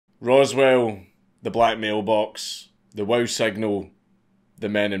Roswell, the black mailbox, the wow signal, the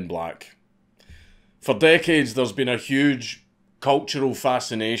men in black. For decades there's been a huge cultural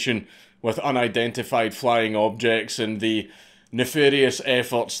fascination with unidentified flying objects and the nefarious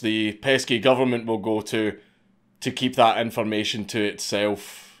efforts the pesky government will go to keep that information to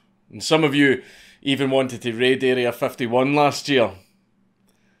itself. And some of you even wanted to raid Area 51 last year.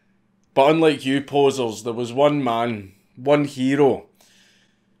 But unlike you posers, there was one man, one hero,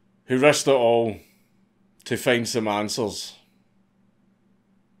 who risked it all to find some answers.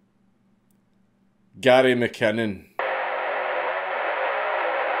 Gary McKinnon.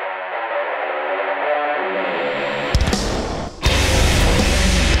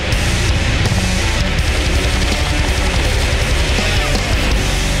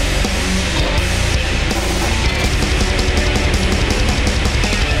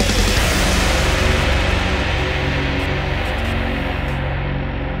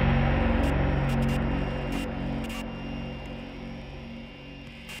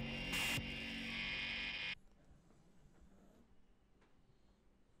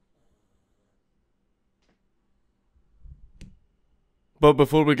 But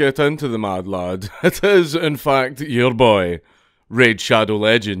before we get into the mad lad, it is in fact your boy, Raid Shadow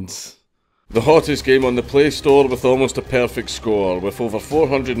Legends. The hottest game on the Play Store with almost a perfect score, with over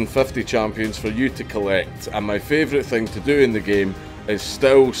 450 champions for you to collect, and my favourite thing to do in the game is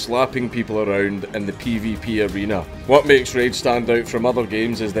still slapping people around in the PvP arena. What makes Raid stand out from other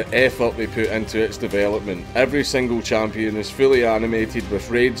games is the effort they put into its development. Every single champion is fully animated with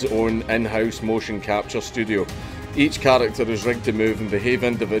Raid's own in-house motion capture studio. Each character is rigged to move and behave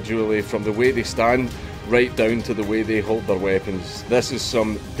individually, from the way they stand right down to the way they hold their weapons. This is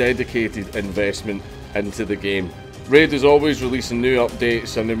some dedicated investment into the game. Raid is always releasing new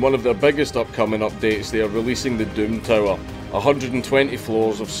updates, and in one of their biggest upcoming updates they are releasing the Doom Tower. 120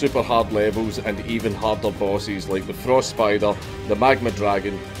 floors of super hard levels and even harder bosses like the Frost Spider, the Magma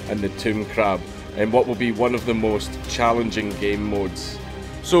Dragon and the Tomb Crab, in what will be one of the most challenging game modes.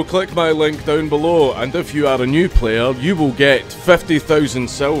 So click my link down below, and if you are a new player, you will get 50,000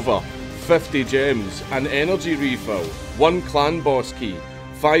 silver, 50 gems, an energy refill, 1 clan boss key,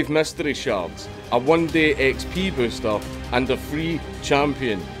 5 mystery shards, a 1-day XP booster, and a free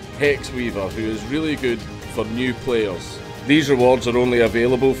champion, Hexweaver, who is really good for new players. These rewards are only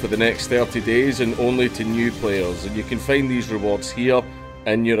available for the next 30 days and only to new players, and you can find these rewards here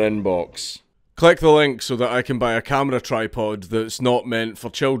in your inbox. Click the link so that I can buy a camera tripod that's not meant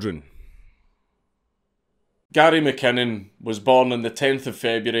for children. Gary McKinnon was born on the 10th of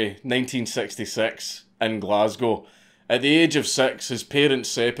February 1966 in Glasgow. At the age of 6, his parents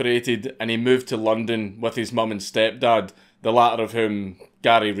separated and he moved to London with his mum and stepdad, the latter of whom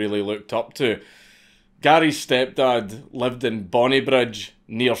Gary really looked up to. Gary's stepdad lived in Bonnybridge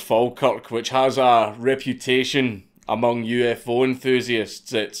near Falkirk, which has a reputation among UFO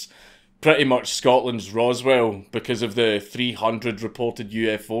enthusiasts. It's pretty much Scotland's Roswell because of the 300 reported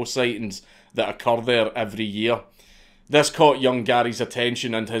UFO sightings that occur there every year. This caught young Gary's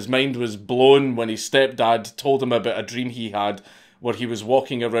attention, and his mind was blown when his stepdad told him about a dream he had where he was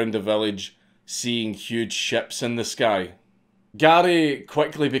walking around the village seeing huge ships in the sky. Gary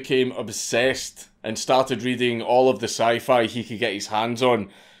quickly became obsessed and started reading all of the sci-fi he could get his hands on.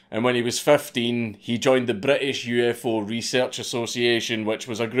 And when he was 15, he joined the British UFO Research Association, which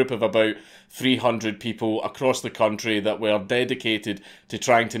was a group of about 300 people across the country that were dedicated to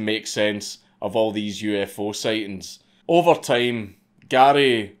trying to make sense of all these UFO sightings. Over time,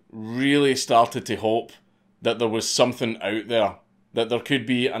 Gary really started to hope that there was something out there, that there could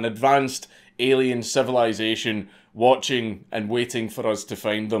be an advanced alien civilization watching and waiting for us to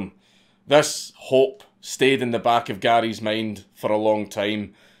find them. This hope stayed in the back of Gary's mind for a long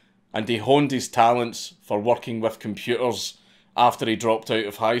time, and he honed his talents for working with computers after he dropped out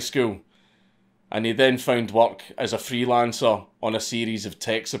of high school. And he then found work as a freelancer on a series of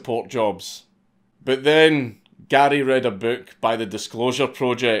tech support jobs. But then Gary read a book by the Disclosure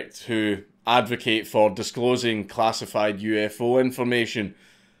Project, who advocate for disclosing classified UFO information,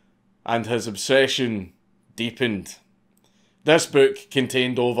 and his obsession deepened. This book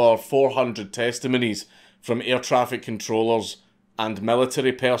contained over 400 testimonies from air traffic controllers and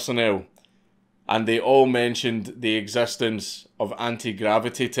military personnel, and they all mentioned the existence of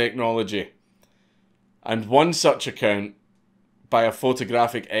anti-gravity technology. And one such account, by a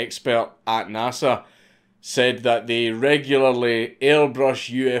photographic expert at NASA, said that they regularly airbrush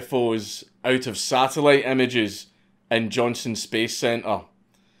UFOs out of satellite images in Johnson Space Center.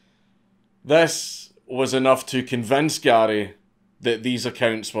 This was enough to convince Gary that these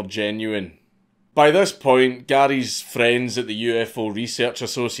accounts were genuine. By this point, Gary's friends at the UFO Research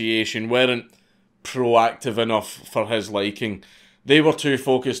Association weren't proactive enough for his liking. They were too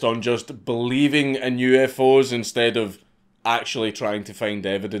focused on just believing in UFOs instead of actually trying to find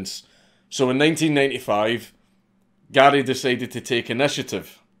evidence. So in 1995, Gary decided to take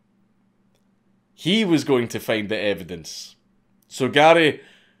initiative. He was going to find the evidence. So Gary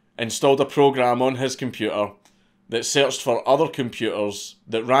installed a program on his computer that searched for other computers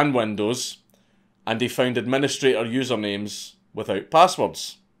that ran Windows, and he found administrator usernames without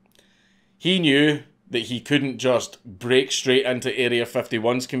passwords. He knew that he couldn't just break straight into Area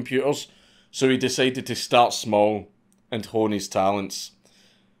 51's computers, so he decided to start small and hone his talents.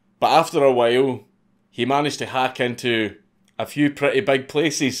 But after a while, he managed to hack into a few pretty big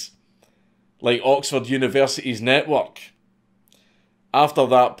places, like Oxford University's network. After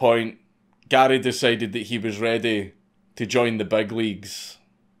that point, Gary decided that he was ready to join the big leagues.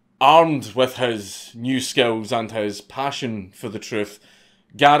 Armed with his new skills and his passion for the truth,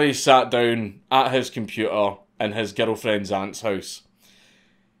 Gary sat down at his computer in his girlfriend's aunt's house.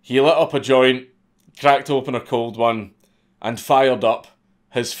 He lit up a joint, cracked open a cold one, and fired up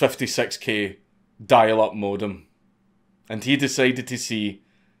his 56k dial-up modem. And he decided to see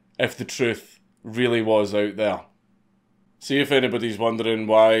if the truth really was out there. See, if anybody's wondering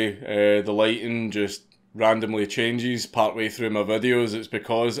why the lighting just randomly changes partway through my videos, it's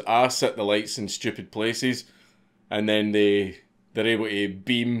because I set the lights in stupid places and then they're able to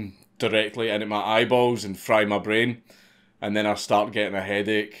beam directly into my eyeballs and fry my brain, and then I start getting a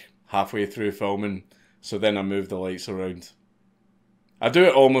headache halfway through filming, so then I move the lights around. I do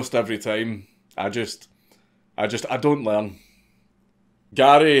it almost every time. I don't learn.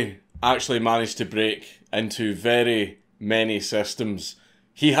 Gary actually managed to break into very many systems.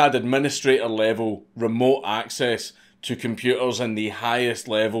 He had administrator level remote access to computers in the highest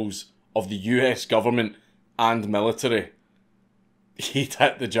levels of the US government and military. He'd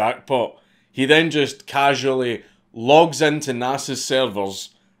hit the jackpot. He then just casually logs into NASA's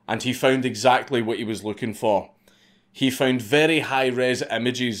servers and he found exactly what he was looking for. He found very high-res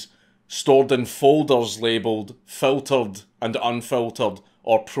images stored in folders labelled filtered and unfiltered,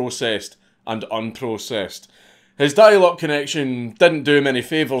 or processed and unprocessed. His dial-up connection didn't do him any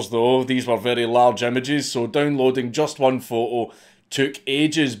favours though. These were very large images, so downloading just one photo took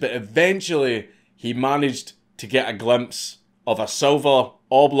ages, but eventually he managed to get a glimpse of a silver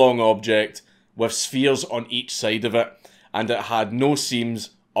oblong object with spheres on each side of it, and it had no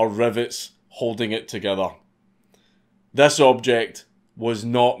seams or rivets holding it together. This object was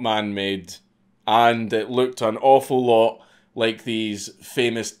not man-made, and it looked an awful lot like these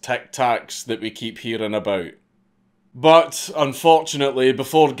famous Tic Tacs that we keep hearing about. But unfortunately,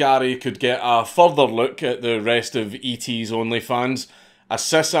 before Gary could get a further look at the rest of ET's OnlyFans, a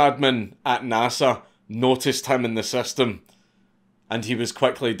sysadmin at NASA noticed him in the system, and he was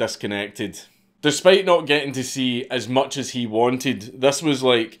quickly disconnected. Despite not getting to see as much as he wanted, this was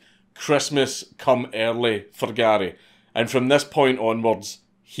like Christmas come early for Gary, and from this point onwards,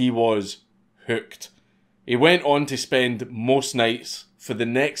 he was hooked. He went on to spend most nights for the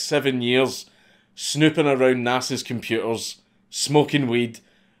next 7 years snooping around NASA's computers, smoking weed,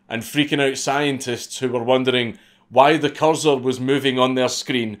 and freaking out scientists who were wondering why the cursor was moving on their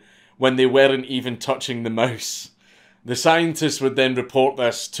screen when they weren't even touching the mouse. The scientists would then report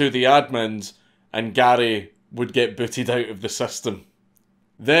this to the admins, and Gary would get booted out of the system.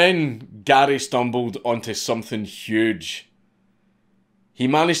 Then Gary stumbled onto something huge. He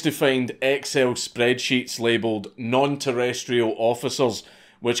managed to find Excel spreadsheets labelled non-terrestrial officers,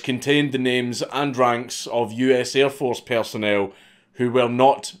 which contained the names and ranks of US Air Force personnel who were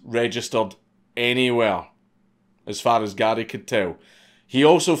not registered anywhere, as far as Gary could tell. He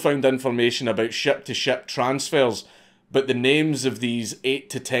also found information about ship-to-ship transfers, but the names of these 8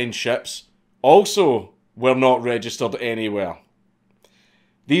 to 10 ships also were not registered anywhere.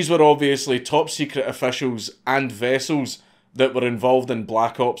 These were obviously top secret officials and vessels that were involved in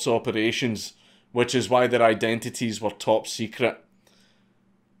Black Ops operations, which is why their identities were top secret.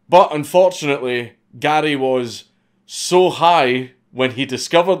 But unfortunately, Gary was so high when he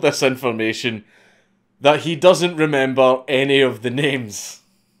discovered this information that he doesn't remember any of the names.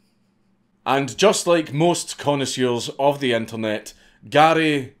 And just like most connoisseurs of the internet,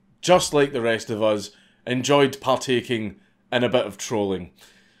 Gary, just like the rest of us, enjoyed partaking in a bit of trolling,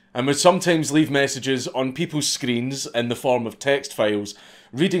 and would sometimes leave messages on people's screens in the form of text files,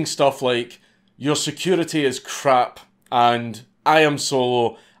 reading stuff like, "Your security is crap," and "I am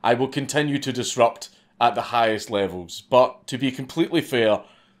solo, I will continue to disrupt at the highest levels." But to be completely fair,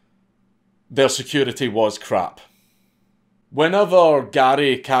 their security was crap. Whenever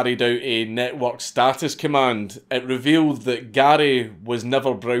Gary carried out a network status command, it revealed that Gary was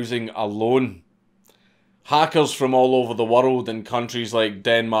never browsing alone. Hackers from all over the world in countries like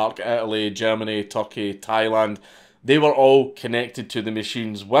Denmark, Italy, Germany, Turkey, Thailand, they were all connected to the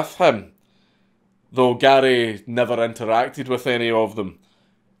machines with him, though Gary never interacted with any of them.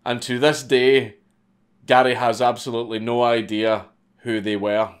 And to this day, Gary has absolutely no idea who they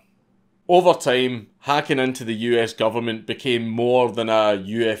were. Over time, hacking into the US government became more than a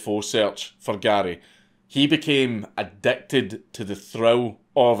UFO search for Gary. He became addicted to the thrill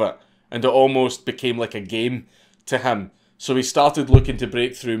of it, and it almost became like a game to him. So he started looking to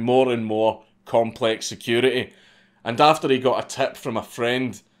break through more and more complex security. And after he got a tip from a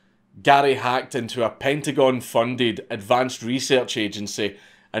friend, Gary hacked into a Pentagon-funded advanced research agency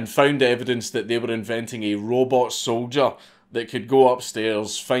and found evidence that they were inventing a robot soldier that could go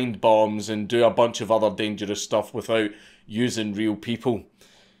upstairs, find bombs, and do a bunch of other dangerous stuff without using real people.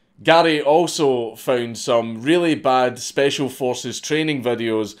 Gary also found some really bad Special Forces training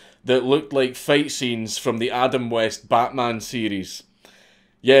videos that looked like fight scenes from the Adam West Batman series.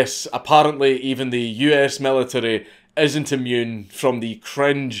 Yes, apparently even the US military isn't immune from the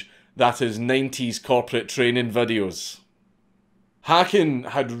cringe that is 90s corporate training videos. Hacking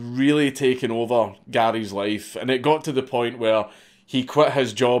had really taken over Gary's life, and it got to the point where he quit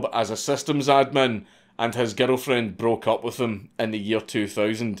his job as a systems admin and his girlfriend broke up with him in the year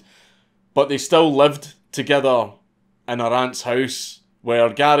 2000. But they still lived together in her aunt's house, where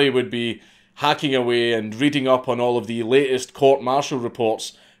Gary would be hacking away and reading up on all of the latest court-martial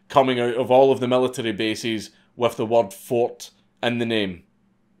reports coming out of all of the military bases with the word fort in the name.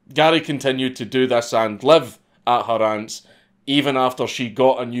 Gary continued to do this and live at her aunt's even after she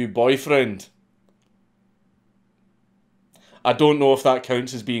got a new boyfriend. I don't know if that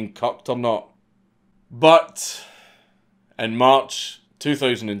counts as being cucked or not. But in March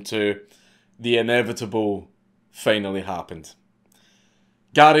 2002, the inevitable finally happened.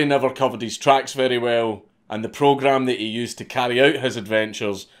 Gary never covered his tracks very well, and the program that he used to carry out his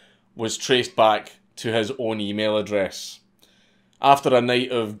adventures was traced back to his own email address. After a night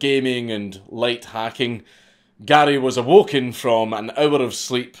of gaming and light hacking, Gary was awoken from an hour of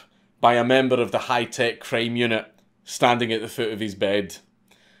sleep by a member of the high-tech crime unit standing at the foot of his bed.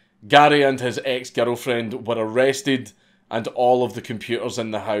 Gary and his ex-girlfriend were arrested and all of the computers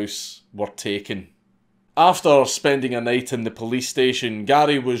in the house were taken. After spending a night in the police station,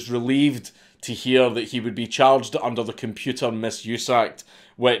 Gary was relieved to hear that he would be charged under the Computer Misuse Act,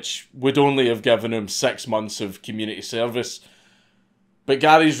 which would only have given him 6 months of community service. But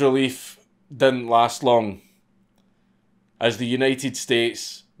Gary's relief didn't last long, as the United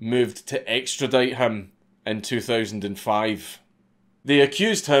States moved to extradite him in 2005. They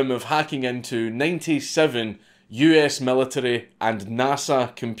accused him of hacking into 97 US military and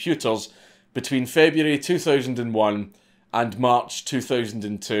NASA computers between February 2001 and March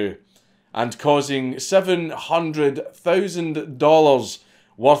 2002, and causing $700,000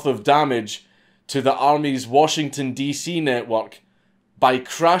 worth of damage to the Army's Washington DC network by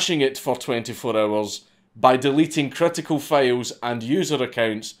crashing it for 24 hours, by deleting critical files and user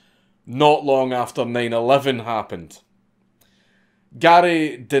accounts not long after 9/11 happened.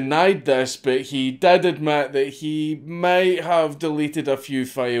 Gary denied this, but he did admit that he might have deleted a few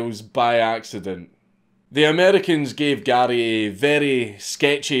files by accident. The Americans gave Gary a very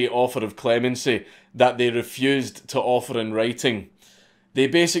sketchy offer of clemency that they refused to offer in writing. They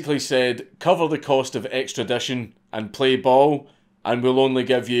basically said, cover the cost of extradition and play ball, and we'll only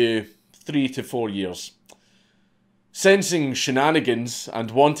give you 3 to 4 years. Sensing shenanigans and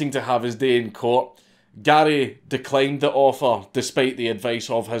wanting to have his day in court, Gary declined the offer despite the advice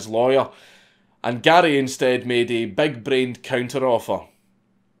of his lawyer, and Gary instead made a big-brained counter-offer.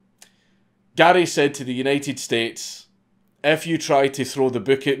 Gary said to the United States, if you try to throw the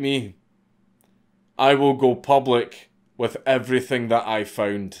book at me, I will go public with everything that I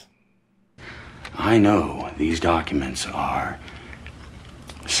found. I know these documents are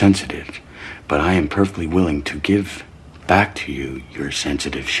sensitive, but I am perfectly willing to give back to you your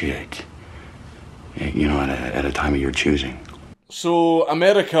sensitive shit. You know, at a time of your choosing. So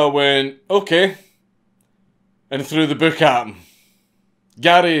America went, okay, and threw the book at him.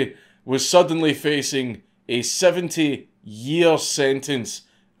 Gary was suddenly facing a 70-year sentence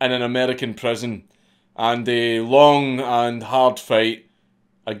in an American prison and a long and hard fight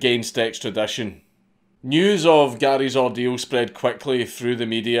against extradition. News of Gary's ordeal spread quickly through the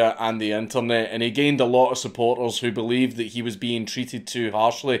media and the internet, and he gained a lot of supporters who believed that he was being treated too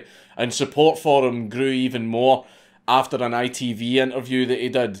harshly, and support for him grew even more after an ITV interview that he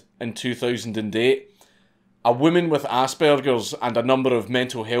did in 2008. A woman with Asperger's and a number of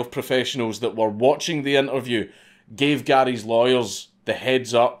mental health professionals that were watching the interview gave Gary's lawyers the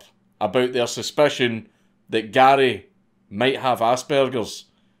heads up about their suspicion that Gary might have Asperger's.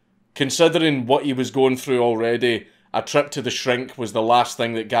 Considering what he was going through already, a trip to the shrink was the last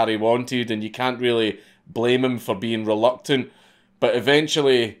thing that Gary wanted, and you can't really blame him for being reluctant. But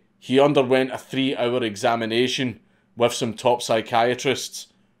eventually, he underwent a 3-hour examination with some top psychiatrists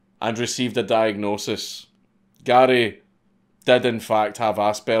and received a diagnosis. Gary did in fact have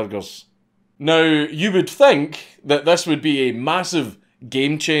Asperger's. Now, you would think that this would be a massive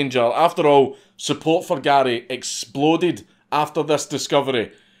game changer. After all, support for Gary exploded after this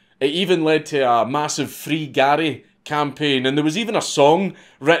discovery. It even led to a massive Free Gary campaign, and there was even a song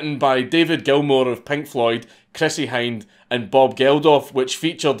written by David Gilmour of Pink Floyd, Chrissie Hynde and Bob Geldof, which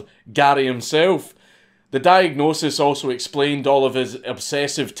featured Gary himself. The diagnosis also explained all of his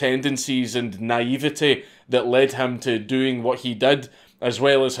obsessive tendencies and naivety that led him to doing what he did, as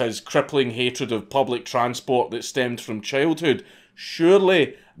well as his crippling hatred of public transport that stemmed from childhood.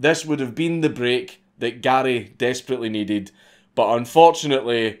 Surely this would have been the break that Gary desperately needed, but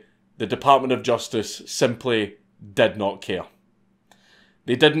unfortunately the Department of Justice simply did not care.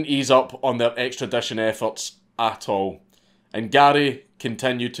 They didn't ease up on their extradition efforts at all, and Gary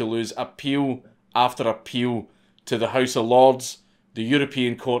continued to lose appeal after appeal to the House of Lords, the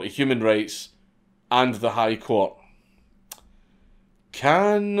European Court of Human Rights, and the High Court.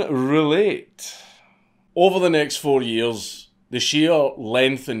 Can relate. Over the next 4 years, the sheer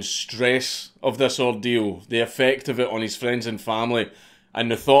length and stress of this ordeal, the effect of it on his friends and family,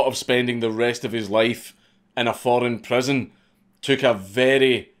 and the thought of spending the rest of his life in a foreign prison took a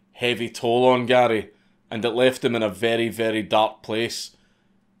very heavy toll on Gary, and it left him in a very, very dark place.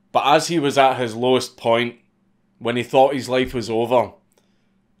 But as he was at his lowest point, when he thought his life was over,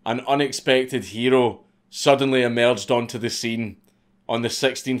 an unexpected hero suddenly emerged onto the scene on the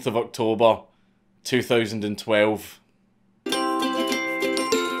 16th of October, 2012.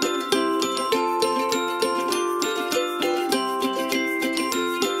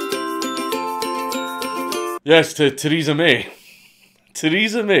 Yes, to Theresa May.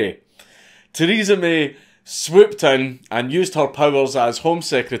 Theresa May. Theresa May swooped in and used her powers as Home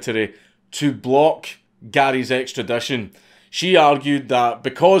Secretary to block Gary's extradition. She argued that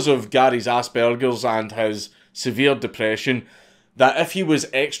because of Gary's Asperger's and his severe depression, that if he was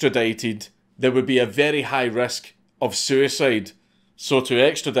extradited, there would be a very high risk of suicide. So to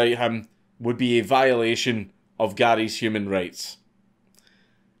extradite him would be a violation of Gary's human rights.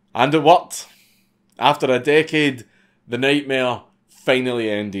 And it worked. After a decade, the nightmare finally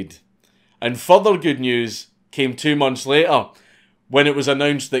ended. And further good news came 2 months later, when it was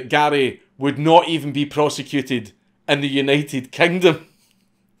announced that Gary would not even be prosecuted in the United Kingdom.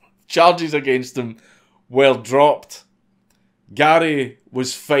 Charges against him were dropped. Gary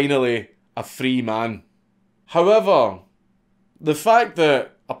was finally a free man. However, the fact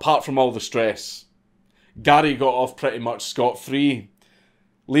that, apart from all the stress, Gary got off pretty much scot-free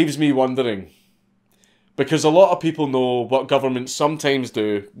leaves me wondering. Because a lot of people know what governments sometimes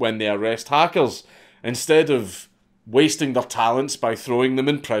do when they arrest hackers. Instead of wasting their talents by throwing them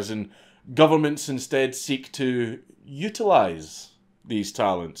in prison, governments instead seek to utilise these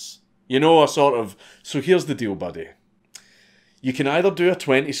talents. You know, a sort of, so here's the deal, buddy. You can either do a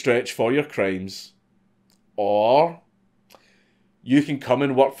 20 stretch for your crimes, or you can come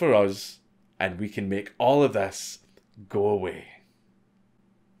and work for us, and we can make all of this go away.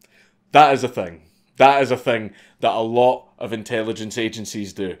 That is a thing. That is a thing that a lot of intelligence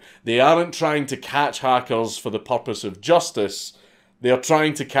agencies do. They aren't trying to catch hackers for the purpose of justice. They are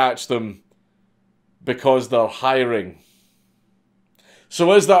trying to catch them because they're hiring.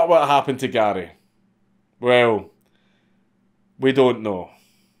 So is that what happened to Gary? Well, we don't know.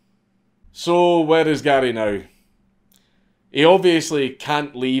 So where is Gary now? He obviously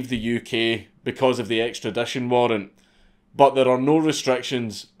can't leave the UK because of the extradition warrant, but there are no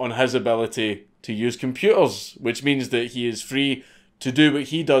restrictions on his ability to use computers, which means that he is free to do what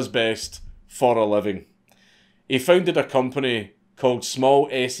he does best for a living. He founded a company called Small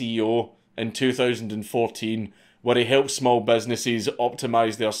SEO in 2014, where he helps small businesses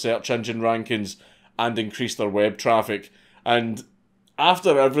optimize their search engine rankings and increase their web traffic. And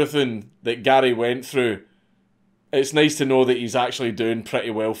after everything that Gary went through, it's nice to know that he's actually doing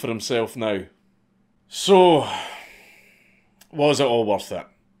pretty well for himself now. So, was it all worth it?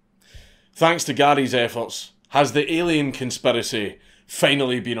 Thanks to Gary's efforts, has the alien conspiracy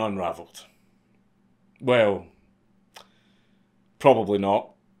finally been unravelled? Well, probably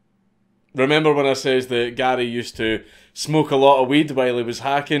not. Remember when I says that Gary used to smoke a lot of weed while he was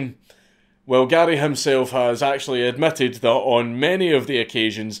hacking? Well, Gary himself has actually admitted that on many of the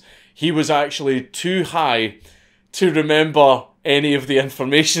occasions he was actually too high to remember any of the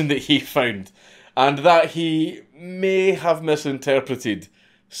information that he found, and that he may have misinterpreted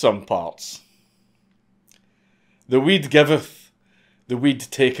some parts. The weed giveth, the weed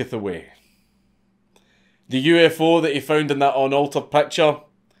taketh away. The UFO that he found in that unaltered picture,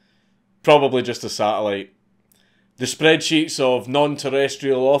 probably just a satellite. The spreadsheets of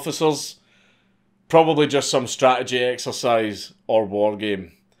non-terrestrial officers, probably just some strategy exercise or war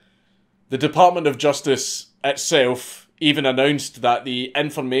game. The Department of Justice itself even announced that the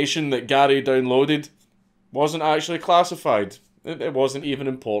information that Gary downloaded wasn't actually classified. It wasn't even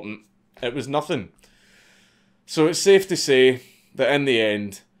important. It was nothing. So it's safe to say that in the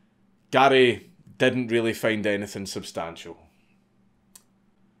end, Gary didn't really find anything substantial.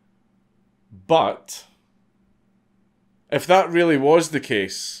 But if that really was the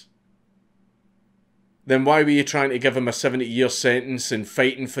case, then why were you trying to give him a 70-year sentence and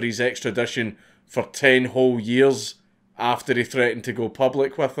fighting for his extradition for 10 whole years after he threatened to go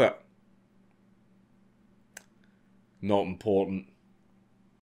public with it? Not important.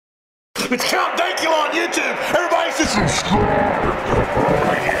 It's Count Dankula on YouTube. Everybody should subscribe.